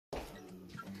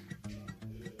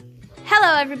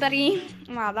Hello everybody.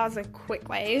 Wow, that was a quick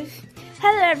wave.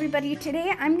 Hello everybody.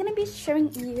 Today I'm going to be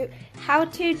showing you how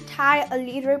to tie a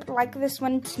lead rope like this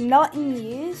when it's not in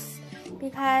use,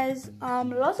 because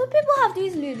lots of people have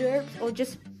these lead ropes, or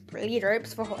just lead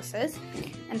ropes for horses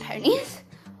and ponies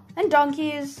and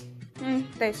donkeys,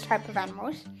 those type of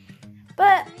animals.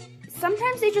 But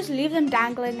sometimes they just leave them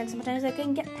dangling, and sometimes they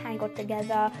can get tangled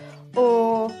together,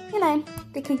 or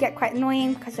they can get quite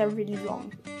annoying because they're really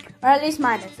long. Or at least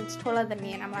mine is. It's taller than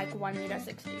me, and I'm like 1.60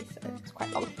 meters, so it's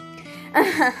quite long.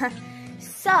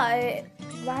 So,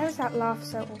 why was that laugh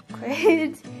so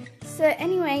awkward? So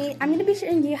anyway, I'm going to be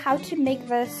showing you how to make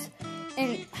this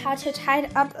and how to tie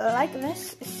it up like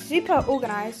this. It's super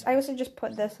organized. I also just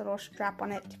put this little strap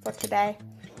on it for today,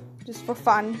 just for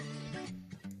fun.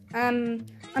 I'm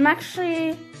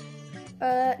actually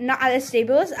not at the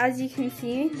stables, as you can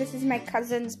see. This is my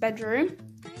cousin's bedroom.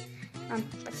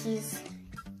 But he's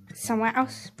somewhere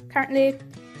else currently.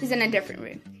 He's in a different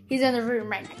room. He's in the room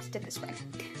right next to this one.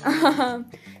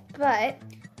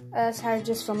 So I'm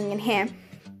just filming in here.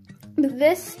 But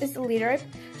this is the lead rope.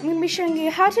 I'm going to be showing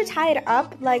you how to tie it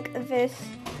up like this.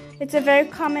 It's a very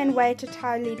common way to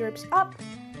tie lead ropes up,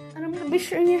 and I'm going to be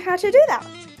showing you how to do that.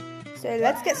 So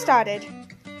let's get started.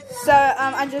 So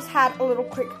I just had a little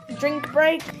quick drink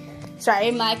break.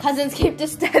 Sorry, my cousins keep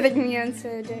disturbing me, and so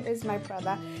is my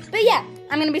brother. But yeah,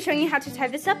 I'm going to be showing you how to tie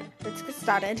this up. Let's get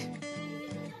started.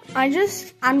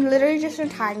 I'm literally just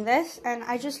untying this, and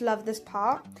I just love this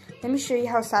part. Let me show you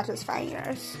how satisfying it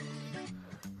is.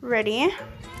 Ready?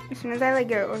 As soon as I let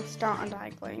go, it will start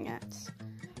untangling it.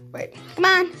 Wait, come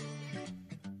on.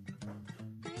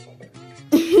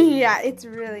 Yeah, it's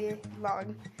really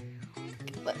long.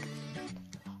 Look.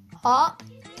 Top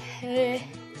to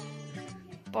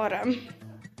bottom.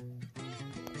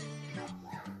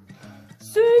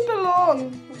 Super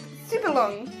long. Super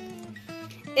long.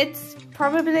 It's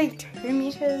probably like 2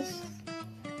 meters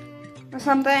or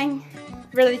something.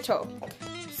 Really tall.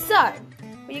 So,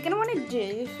 what you're going to want to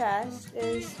do first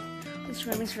is, this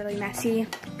room is really messy.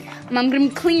 I'm going to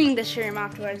be cleaning this room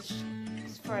afterwards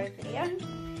just for a video.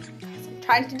 I'm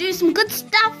trying to do some good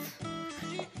stuff.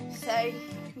 So,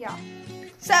 yeah.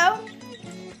 So,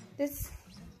 this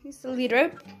is the lead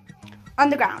rope on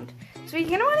the ground. So what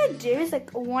you're going to want to do is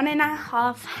like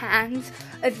 1.5 hands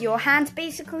of your hands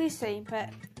basically. So you put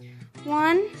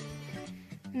 1,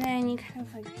 and then you kind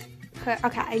of like put,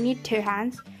 okay, I need 2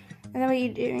 hands. And then what you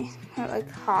do is put like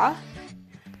half.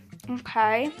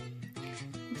 Okay.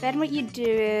 Then what you do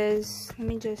is, let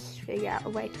me just figure out a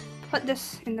way to put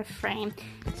this in the frame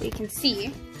so you can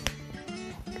see.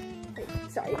 Wait,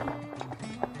 sorry.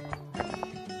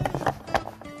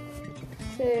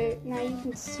 So now you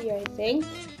can see, I think.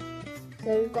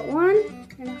 So we've got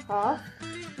 1.5.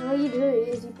 And what you do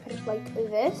is you put it like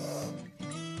this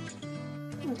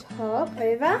on top,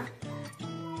 over.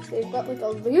 So you've got like a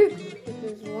loop,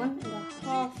 which is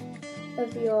 1.5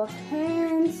 of your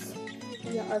hands,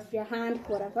 of your hand,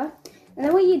 whatever. And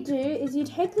then what you do is you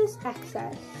take this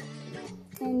excess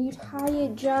and you tie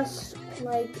it just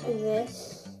like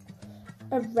this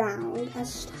around,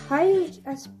 as tight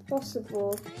as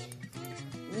possible.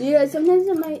 Yeah, sometimes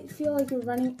it might feel like you're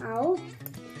running out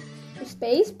of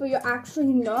space, but you're actually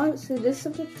not. So this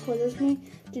subject forces me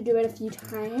to do it a few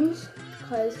times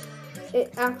because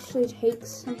it actually takes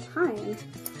some time.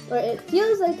 Or it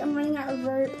feels like I'm running out of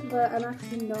rope, but I'm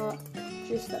actually not.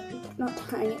 Just not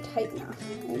tying it tight enough.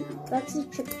 And that's the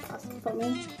tricky part for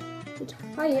me, to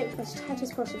tie it as tight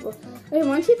as possible. Okay,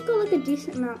 once you've got like a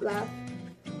decent amount left,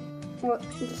 or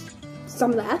just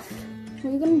some left,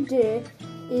 what you're gonna do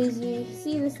is you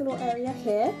see this little area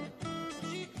here,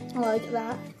 like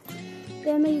that.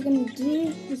 Then what you're gonna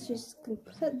do is just gonna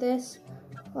put this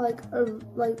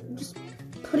just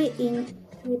put it in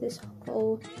through this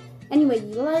hole any way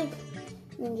you like,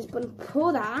 and then just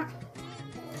pull that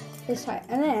this way,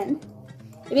 and then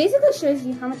it basically shows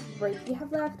you how much rope you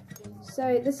have left.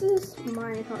 So this is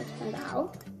mine, how it turned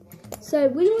out. So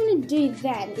what you want to do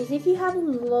then is, if you have a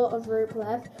lot of rope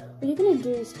left, what you're gonna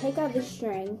do is take out the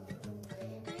string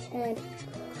and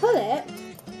pull it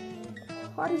as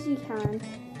hard as you can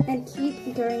and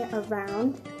keep going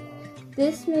around.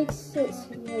 This makes it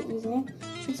so you're using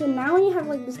it. And so now when you have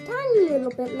like this tiny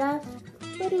little bit left,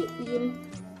 put it in.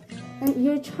 And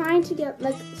you're trying to get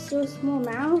like so small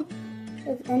amount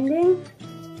of ending.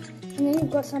 And then you've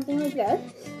got something like this.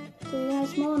 So you have a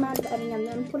small amount of ending and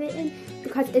then put it in,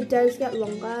 because it does get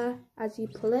longer as you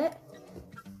pull it.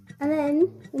 And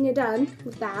then when you're done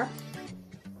with that,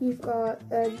 you've got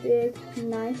a big,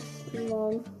 nice,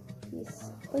 long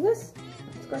piece like this.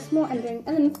 It's got a small ending,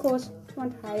 and then of course to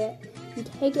untie it, you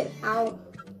take it out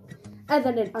and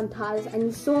then it unties, and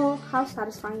you saw how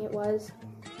satisfying it was.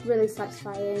 Really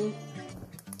satisfying.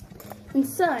 And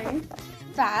so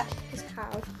that is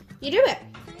how you do it.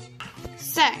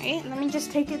 So let me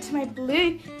just take it to my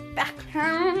blue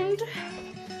background,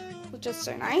 which is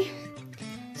so nice.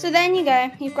 So then you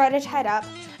go, you've got it tied up.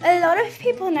 A lot of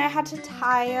people know how to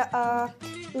tie a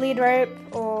lead rope,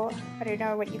 or I don't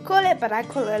know what you call it, but I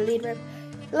call it a lead rope.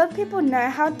 A lot of people know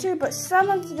how to, but some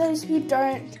of those who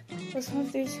don't, or some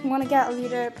of those who want to get a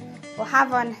lead rope or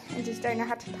have one and just don't know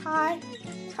how to tie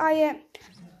it,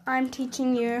 I'm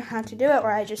teaching you how to do it,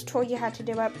 or I just taught you how to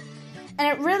do it. And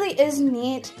it really is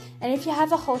neat. And if you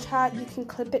have a halter, you can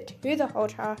clip it to the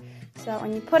halter. So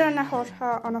when you put on a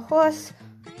halter on a horse,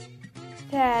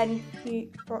 then you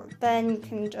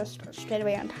can just straight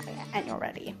away untie it and you're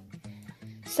ready.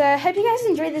 So I hope you guys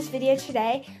enjoyed this video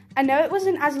today. I know it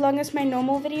wasn't as long as my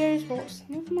normal videos, but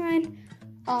some of mine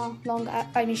are longer,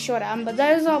 I mean shorter, but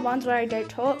those are ones where I don't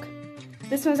talk.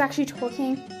 This one's actually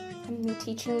talking and me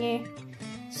teaching you.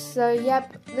 So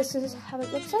yep, this is how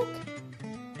it looks like.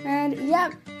 And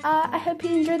yep, I hope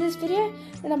you enjoyed this video.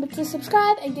 Remember to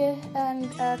subscribe and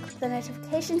click the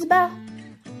notifications bell.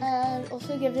 And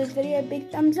also give this video a big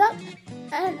thumbs up.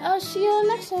 And I'll see you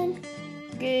next time.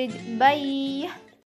 Goodbye.